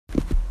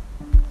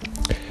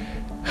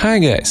Hi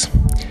guys!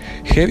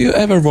 Have you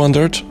ever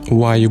wondered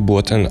why you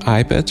bought an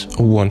iPad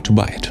or want to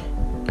buy it?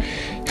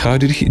 How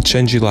did it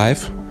change your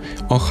life?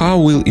 Or how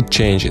will it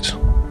change it?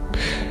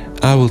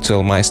 I will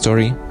tell my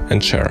story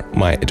and share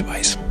my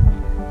advice.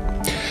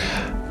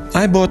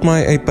 I bought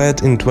my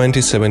iPad in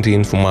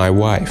 2017 for my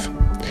wife.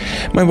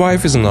 My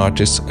wife is an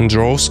artist and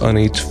draws on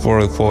it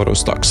for photo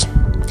stocks.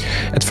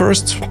 At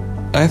first,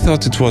 I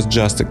thought it was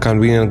just a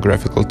convenient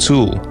graphical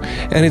tool,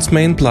 and its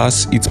main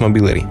plus its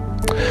mobility.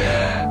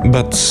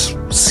 But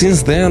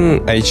since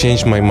then, I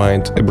changed my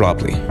mind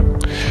abruptly.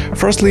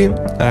 Firstly,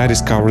 I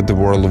discovered the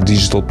world of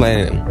digital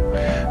planning.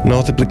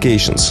 Note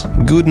applications,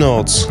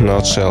 goodnotes,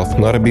 noteshelf,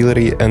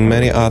 notability, and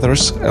many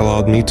others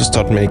allowed me to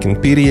start making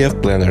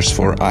PDF planners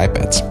for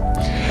iPads.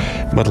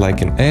 But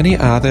like in any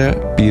other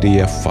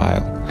PDF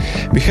file,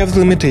 we have the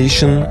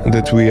limitation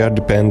that we are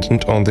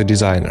dependent on the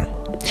designer.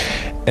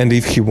 And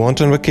if he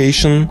went on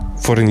vacation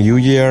for a new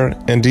year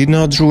and did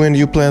not draw a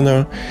new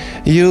planner,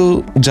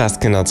 you just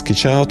cannot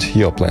sketch out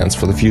your plans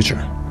for the future.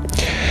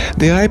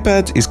 The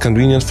iPad is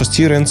convenient for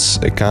students,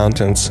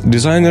 accountants,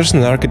 designers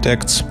and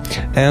architects,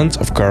 and,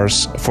 of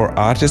course, for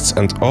artists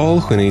and all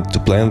who need to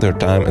plan their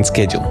time and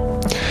schedule.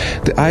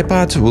 The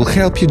iPad will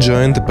help you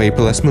join the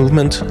paperless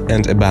movement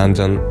and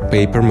abandon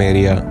paper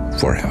media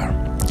forever.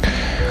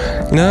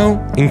 Now,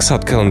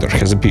 Inkshot Calendar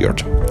has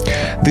appeared.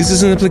 This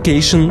is an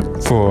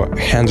application for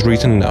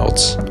handwritten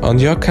notes on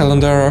your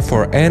calendar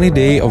for any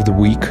day of the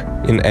week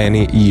in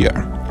any year.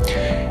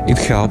 It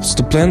helps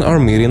to plan our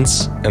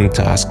meetings and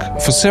tasks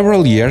for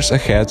several years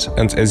ahead,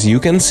 and as you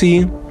can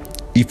see,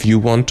 if you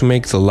want to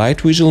make the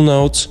light visual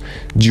notes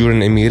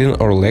during a meeting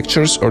or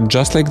lectures or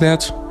just like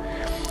that,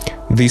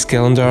 this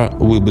calendar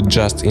will be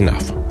just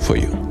enough for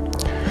you.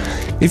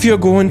 If you are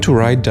going to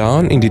write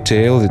down in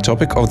detail the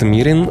topic of the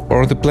meeting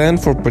or the plan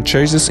for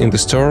purchases in the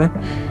store,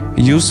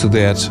 use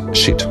that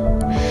sheet.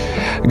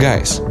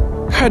 Guys,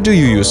 how do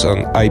you use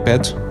an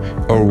iPad,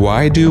 or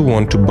why do you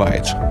want to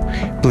buy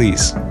it?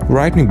 Please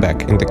write me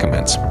back in the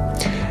comments.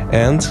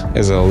 And,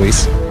 as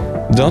always,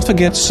 don't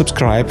forget to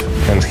subscribe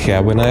and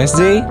have a nice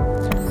day.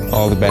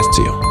 All the best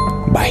to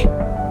you. Bye.